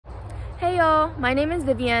Hey y'all, my name is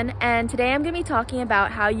Vivian, and today I'm going to be talking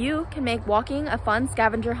about how you can make walking a fun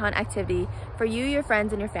scavenger hunt activity for you, your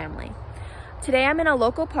friends, and your family. Today I'm in a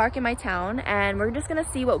local park in my town, and we're just going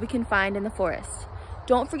to see what we can find in the forest.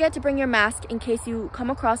 Don't forget to bring your mask in case you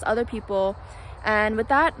come across other people. And with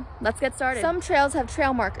that, let's get started. Some trails have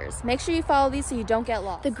trail markers. Make sure you follow these so you don't get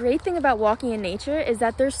lost. The great thing about walking in nature is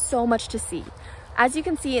that there's so much to see. As you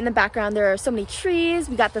can see in the background, there are so many trees,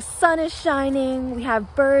 we got the sun is shining, we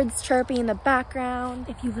have birds chirping in the background.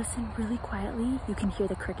 If you listen really quietly, you can hear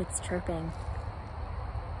the crickets chirping.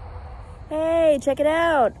 Hey, check it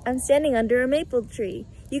out! I'm standing under a maple tree.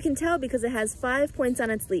 You can tell because it has 5 points on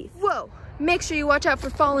its leaf. Whoa! Make sure you watch out for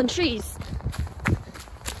fallen trees.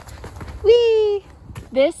 Whee!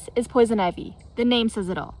 This is poison ivy. The name says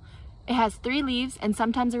it all. It has 3 leaves and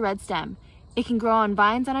sometimes a red stem. It can grow on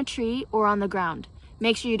vines on a tree or on the ground.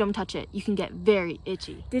 Make sure you don't touch it. You can get very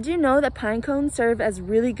itchy. Did you know that pine cones serve as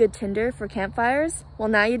really good tinder for campfires? Well,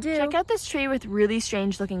 now you do. Check out this tree with really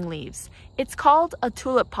strange looking leaves. It's called a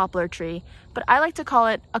tulip poplar tree, but I like to call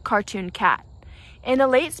it a cartoon cat. In the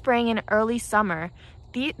late spring and early summer,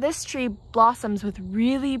 this tree blossoms with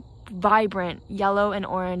really vibrant yellow and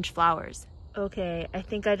orange flowers. Okay, I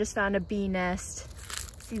think I just found a bee nest.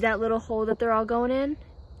 See that little hole that they're all going in?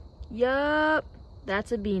 Yup,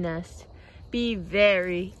 that's a bee nest. Be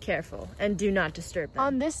very careful and do not disturb them.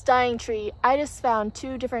 On this dying tree, I just found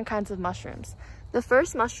 2 different kinds of mushrooms. The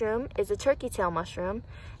first mushroom is a turkey tail mushroom,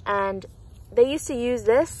 and they used to use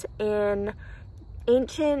this in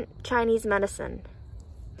ancient Chinese medicine.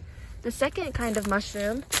 The second kind of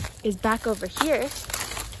mushroom is back over here.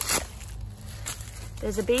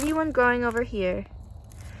 There's a baby one growing over here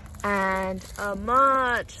and a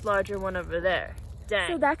much larger one over there. Dang.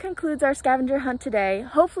 So that concludes our scavenger hunt today.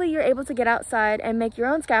 Hopefully you're able to get outside and make your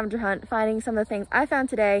own scavenger hunt, finding some of the things I found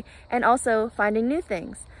today and also finding new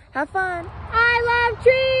things. Have fun! I love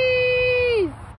trees!